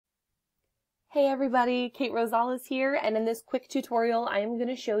Hey everybody, Kate Rosales here, and in this quick tutorial I am going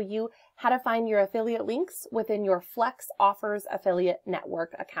to show you how to find your affiliate links within your Flexoffers affiliate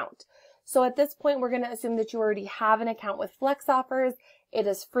network account. So at this point we're going to assume that you already have an account with Flexoffers. It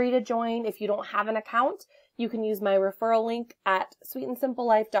is free to join. If you don't have an account, you can use my referral link at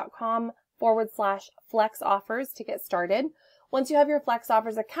sweetandsimplelife.com/flexoffers to get started. Once you have your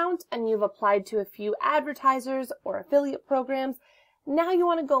Flexoffers account and you've applied to a few advertisers or affiliate programs, now you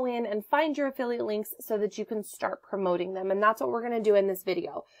want to go in and find your affiliate links so that you can start promoting them. And that's what we're going to do in this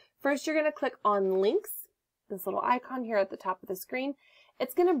video. First, you're going to click on links, this little icon here at the top of the screen.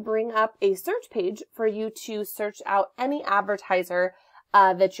 It's going to bring up a search page for you to search out any advertiser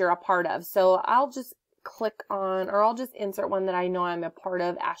that you're a part of. So I'll just click on, or I'll just insert one that I know I'm a part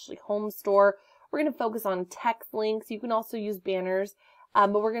of, Ashley Home Store. We're going to focus on text links. You can also use banners,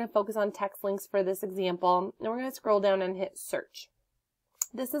 but we're going to focus on text links for this example. And we're going to scroll down and hit search.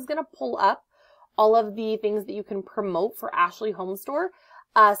 This is going to pull up all of the things that you can promote for Ashley Home Store.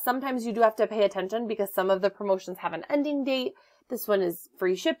 Sometimes you do have to pay attention because some of the promotions have an ending date. This one is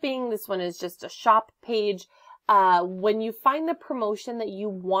free shipping. This one is just a shop page. When you find the promotion that you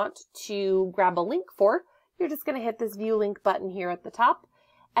want to grab a link for, you're just going to hit this view link button here at the top,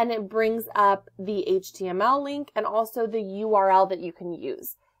 and it brings up the HTML link and also the URL that you can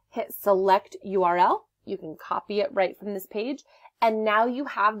use. Hit select URL. You can copy it right from this page. And now you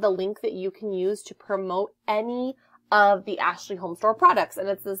have the link that you can use to promote any of the Ashley Home Store products. And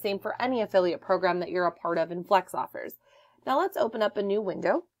it's the same for any affiliate program that you're a part of in Flexoffers. Now let's open up a new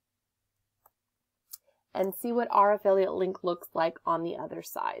window and see what our affiliate link looks like on the other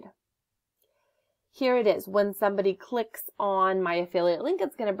side. Here it is. When somebody clicks on my affiliate link,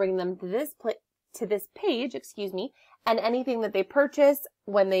 it's going to bring them to this page, and anything that they purchase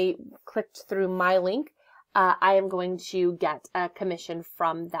when they clicked through my link, I am going to get a commission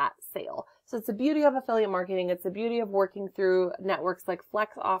from that sale. So it's the beauty of affiliate marketing. It's the beauty of working through networks like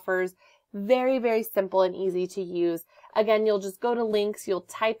Flexoffers. Very, very simple and easy to use. Again, you'll just go to links, you'll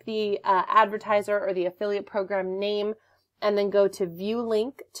type the advertiser or the affiliate program name, and then go to view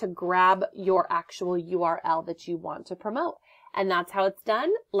link to grab your actual URL that you want to promote. And that's how it's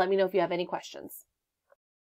done. Let me know if you have any questions.